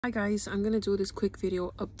Hi guys, I'm gonna do this quick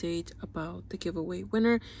video update about the giveaway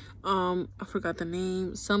winner. I forgot the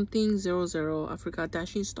name, something 00. I forgot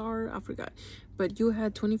Dashing Star, I forgot. But you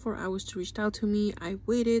had 24 hours to reach out to me. I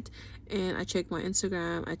waited and I checked my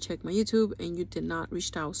Instagram, I checked my YouTube, and you did not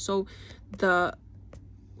reach out. So I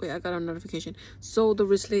got a notification. So the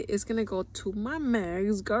wristlet is gonna go to my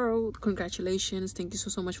Megs girl. Congratulations, thank you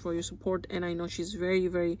so much for your support. And I know she's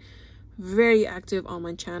very active on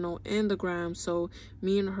my channel and the gram, so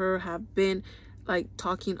me and her have been like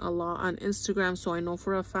talking a lot on Instagram, so I know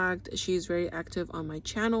for a fact she's very active on my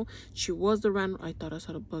channel. She was the random, I thought I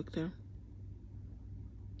saw a bug there.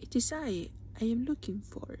 It is I am looking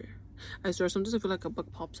for. I swear sometimes I feel like a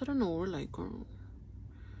bug pops out of nowhere, like girl,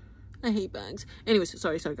 I hate bugs. Anyways,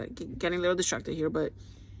 sorry, getting a little distracted here, but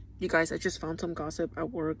you guys, I just found some gossip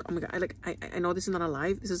at work. Oh my god, I know this is not a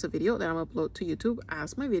live, this is a video that I'm gonna upload to YouTube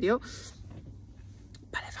as my video,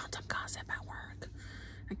 but I found some gossip at work.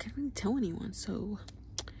 I can't really tell anyone. So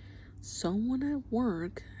someone at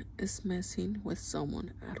work is messing with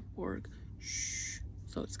someone at work. Shh.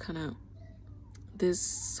 So it's kind of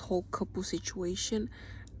this whole couple situation.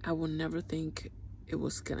 I would never think it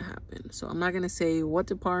was gonna happen. So I'm not gonna say what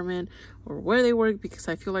department or where they work, because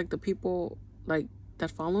I feel like the people like that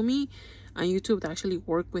follow me on YouTube that actually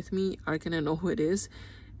work with me are gonna know who it is.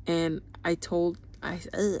 And I said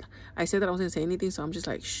that I wasn't gonna say anything, so I'm just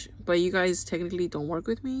like shh. But you guys technically don't work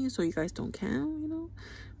with me, so you guys don't count, you know.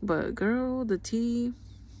 But girl, the tea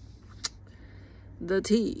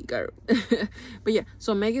girl. But yeah,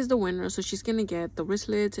 so Meg is the winner, so she's gonna get the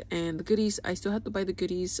wristlet and the goodies. I still have to buy the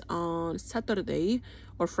goodies on Saturday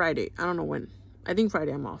or Friday, I don't know when. I think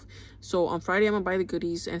Friday I'm off, so on Friday I'm gonna buy the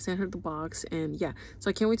goodies and send her the box. And yeah, so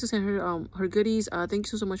I can't wait to send her her goodies.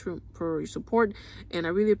 Thank you so much for your support, and I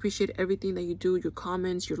really appreciate everything that you do, your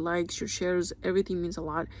comments, your likes, your shares. Everything means a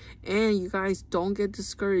lot. And you guys, don't get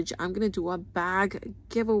discouraged. I'm gonna do a bag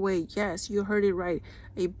giveaway. Yes, you heard it right,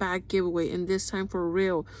 a bag giveaway, and this time for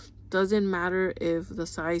real. Doesn't matter if the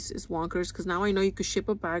size is wonkers, because now I know you could ship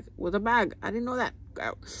a bag with a bag. I didn't know that.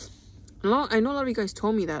 I know a lot of you guys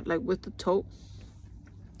told me that, like with the tote.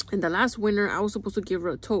 And the last winner, I was supposed to give her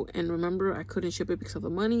a tote, and remember, I couldn't ship it because of the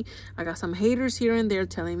money. I got some haters here and there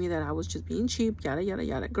telling me that I was just being cheap, yada yada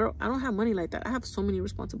yada. Girl, I don't have money like that. I have so many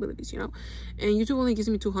responsibilities, you know. And YouTube only gives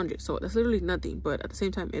me 200, so that's literally nothing. But at the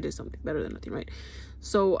same time, it is something better than nothing, right?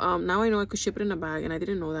 So now I know I could ship it in a bag, and I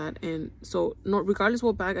didn't know that. And so regardless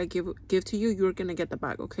what bag I give to you, you're gonna get the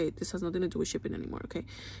bag. Okay, this has nothing to do with shipping anymore. Okay,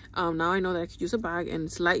 now I know that I could use a bag, and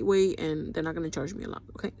it's lightweight, and they're not gonna charge me a lot.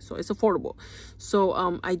 Okay, so it's affordable. So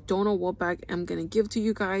I don't know what bag I'm gonna give to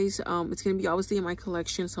you guys. It's gonna be obviously in my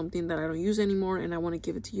collection, something that I don't use anymore, and I want to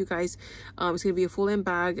give it to you guys. It's gonna be a full-length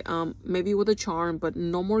bag, maybe with a charm, but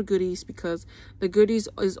no more goodies, because the goodies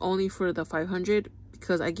is only for the 500,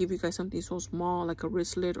 because I give you guys something so small like a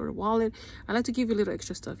wristlet or a wallet. I like to give you a little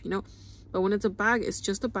extra stuff, you know. But when it's a bag, it's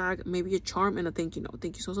just a bag, maybe a charm and a thank you note.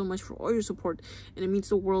 Thank you so much for all your support, and it means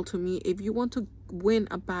the world to me. If you want to win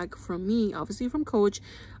a bag from me, obviously from Coach,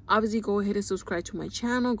 obviously go ahead and subscribe to my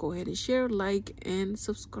channel. Go ahead and share, like, and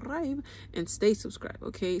subscribe, and stay subscribed.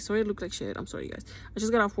 Okay, sorry I look like shit. I'm sorry guys, I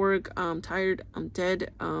just got off work. I'm tired, I'm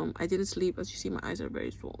dead. I didn't sleep. As you see, my eyes are very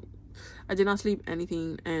swollen. I did not sleep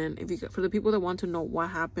anything. And if you, for the people that want to know what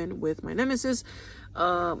happened with my nemesis,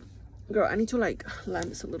 girl, I need to like land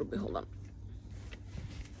this a little bit. Hold on.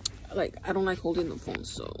 Like, I don't like holding the phone,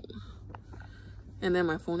 so. And then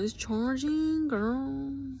my phone is charging, girl.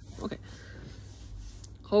 Okay,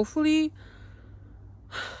 hopefully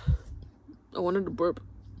I wanted to burp.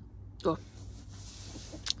 Oh,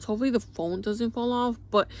 so hopefully the phone doesn't fall off.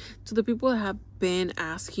 But to the people that have been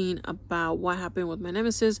asking about what happened with my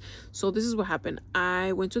nemesis, so this is what happened.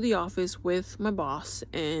 I went to the office with my boss,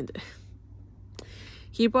 and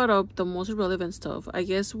he brought up the most irrelevant stuff. I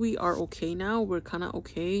guess we are okay now. We're kind of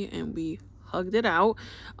okay, and we hugged it out.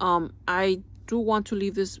 I do want to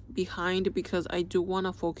leave this behind, because I do want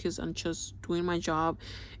to focus on just doing my job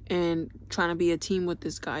and trying to be a team with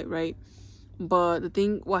this guy, right? But the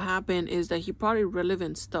thing, what happened is that he brought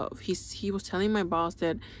irrelevant stuff. He was telling my boss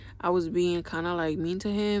that I was being kind of like mean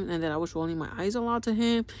to him, and that I was rolling my eyes a lot to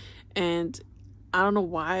him. And I don't know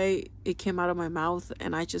why it came out of my mouth,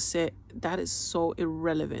 and I just said, that is so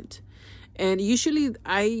irrelevant. And usually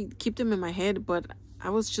I keep them in my head, but I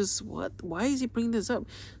was just, what? Why is he bringing this up?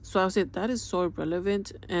 So I said, that is so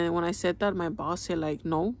irrelevant. And when I said that, my boss said like,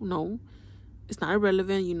 no, it's not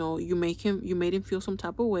irrelevant. You know, you made him feel some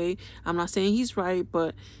type of way. I'm not saying he's right,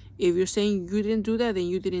 but if you're saying you didn't do that, then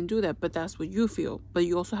you didn't do that. But that's what you feel. But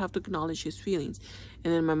you also have to acknowledge his feelings.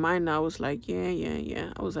 And in my mind, I was like,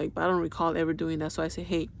 yeah. I was like, but I don't recall ever doing that. So I said,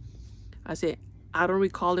 hey, I said, I don't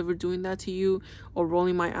recall ever doing that to you or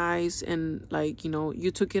rolling my eyes and like,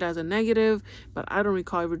 you took it as a negative, but I don't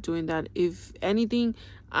recall ever doing that. If anything,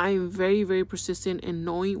 I am very, very persistent in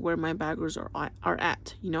knowing where my baggers are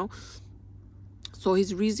at, So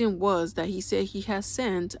his reason was that he said he has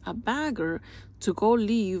sent a bagger to go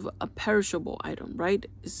leave a perishable item, right?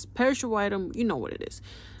 It's perishable item, you know what it is.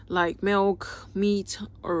 Like milk, meat,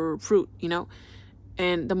 or fruit,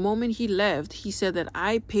 And the moment he left, he said that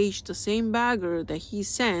I paged the same bagger that he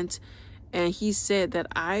sent. And he said that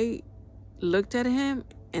I looked at him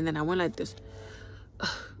and then I went like this.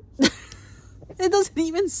 It doesn't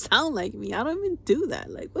even sound like me. I don't even do that.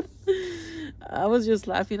 Like, what? I was just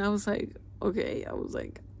laughing. I was like, okay. I was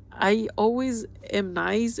like, I always am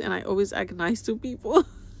nice and I always act nice to people.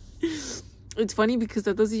 It's funny because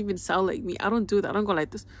that doesn't even sound like me. I don't do that. I don't go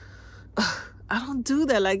like this. I don't do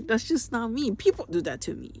that. Like, that's just not me. People do that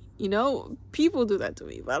to me. People do that to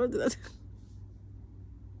me, but I don't do that.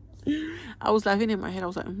 I was laughing in my head. I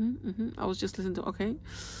was like, I was just listening to, okay.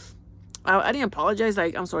 I didn't apologize.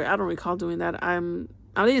 Like, I'm sorry. I don't recall doing that. I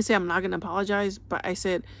didn't say I'm not going to apologize, but I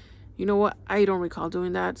said, you know what? I don't recall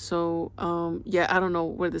doing that. So, yeah, I don't know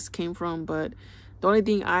where this came from, but the only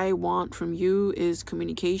thing I want from you is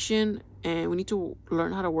communication, and we need to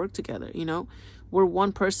learn how to work together. We're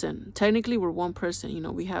one person. Technically, we're one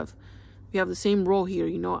person. We have the same role here.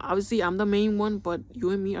 Obviously I'm the main one, but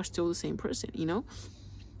you and me are still the same person.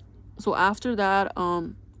 So after that,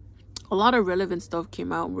 a lot of relevant stuff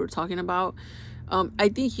came out. We were talking about. I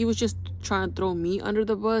think he was just trying to throw me under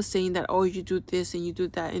the bus, saying that, oh, you do this and you do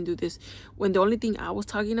that and do this, when the only thing I was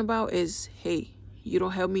talking about is, hey, you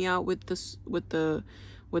don't help me out with this, with the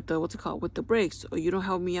what's it called, with the breaks, or you don't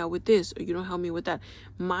help me out with this, or you don't help me with that.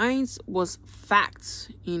 Mine's was facts,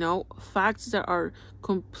 facts that are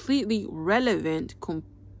completely relevant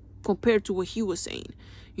compared to what he was saying.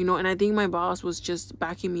 And I think my boss was just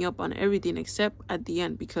backing me up on everything except at the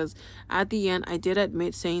end, because at the end I did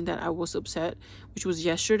admit saying that I was upset, which was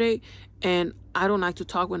yesterday, and I don't like to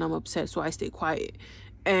talk when I'm upset, so I stay quiet.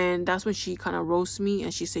 And that's when she kind of roasts me,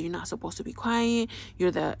 and she said, you're not supposed to be quiet,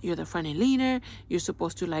 you're the front end leader, you're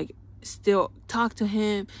supposed to like still talk to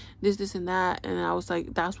him, this and that. And I was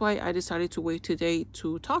like, that's why I decided to wait today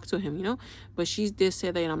to talk to him, but she did say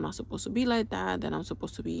that I'm not supposed to be like that I'm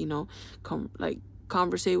supposed to be,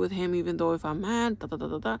 conversate with him even though if I'm mad,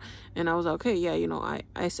 and I was like, okay, yeah,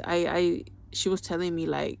 I she was telling me,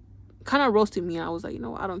 like, kind of roasting me, and I was like,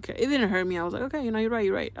 I don't care, it didn't hurt me. I was like, okay,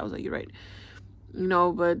 you're right. I was like, you're right,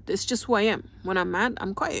 but it's just who I am. When I'm mad,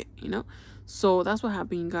 I'm quiet, so that's what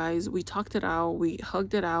happened, guys. We talked it out, we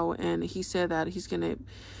hugged it out, and he said that he's gonna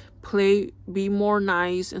be more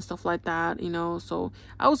nice and stuff like that, so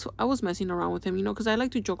I was messing around with him, because I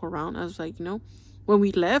like to joke around. I was like, when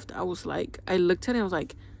we left, I was like, I looked at him, I was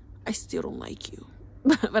like, I still don't like you.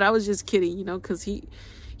 But I was just kidding, because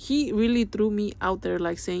he really threw me out there,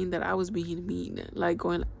 like, saying that I was being mean, like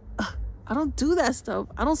going, I don't do that stuff.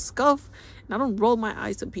 I don't scuff and I don't roll my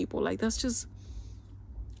eyes at people. Like, that's just,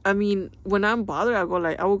 I mean, when I'm bothered, I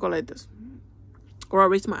will go like this, or I'll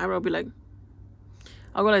raise my eyebrow, I'll be like,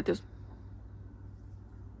 I'll go like this,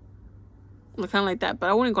 kind of like that, but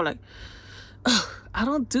I wouldn't go like, I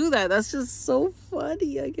don't do that. That's just so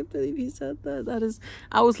funny. I can't believe he said that.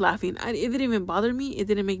 I was laughing. It didn't even bother me. It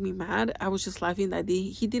didn't make me mad. I was just laughing that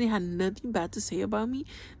he didn't have nothing bad to say about me,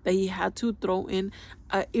 that he had to throw in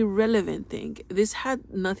an irrelevant thing. This had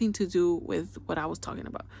nothing to do with what I was talking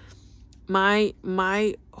about.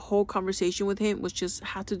 My whole conversation with him was just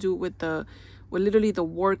had to do with literally the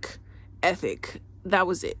work ethic. That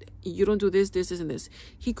was it. You don't do this, and this.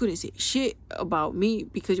 He couldn't say shit about me,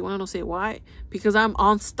 because you want to know, say why? Because I'm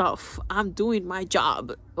on stuff. I'm doing my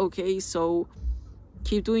job. Okay, so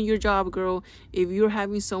keep doing your job, girl. If you're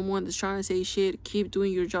having someone that's trying to say shit, keep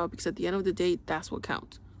doing your job, because at the end of the day, that's what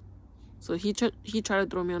counts. So he tried to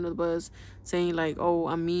throw me under the bus, saying like, oh,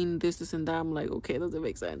 I mean this and that. I'm like, okay, doesn't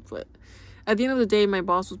make sense. But at the end of the day, my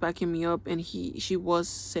boss was backing me up, and she was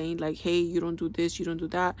saying like, hey, you don't do this, you don't do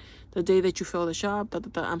that. The day that you fail the shop,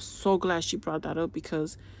 I'm so glad she brought that up,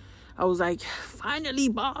 because I was like, finally,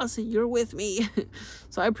 boss, you're with me.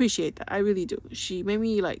 So I appreciate that. I really do. She made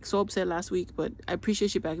me like so upset last week, but I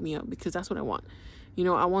appreciate she backing me up, because that's what I want.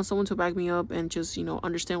 I want someone to back me up and just,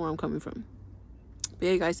 understand where I'm coming from. But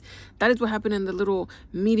yeah, guys, that is what happened in the little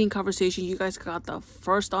meeting conversation. You guys got the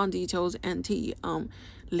first on details and tea.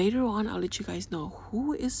 Later on, I'll let you guys know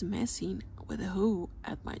who is messing with who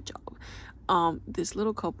at my job. This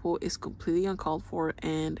little couple is completely uncalled for,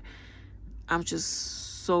 and I'm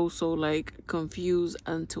just so like confused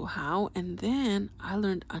until how. And then I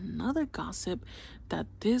learned another gossip that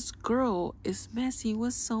this girl is messy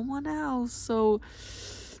with someone else. So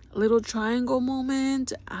little triangle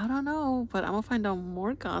moment, I don't know, but I'm gonna find out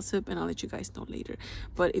more gossip and I'll let you guys know later.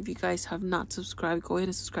 But if you guys have not subscribed, go ahead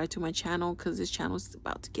and subscribe to my channel, because this channel is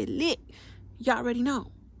about to get lit. Y'all already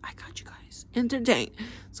know I got you guys entertained.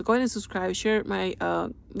 So go ahead and subscribe, share my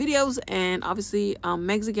videos, and obviously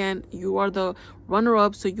Megs, again, you are the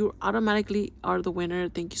runner-up, so you automatically are the winner.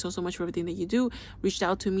 Thank you so much for everything that you do. Reached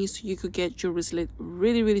out to me so you could get your wristlet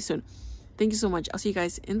really soon. Thank you so much. I'll see you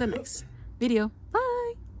guys in the next video. Bye.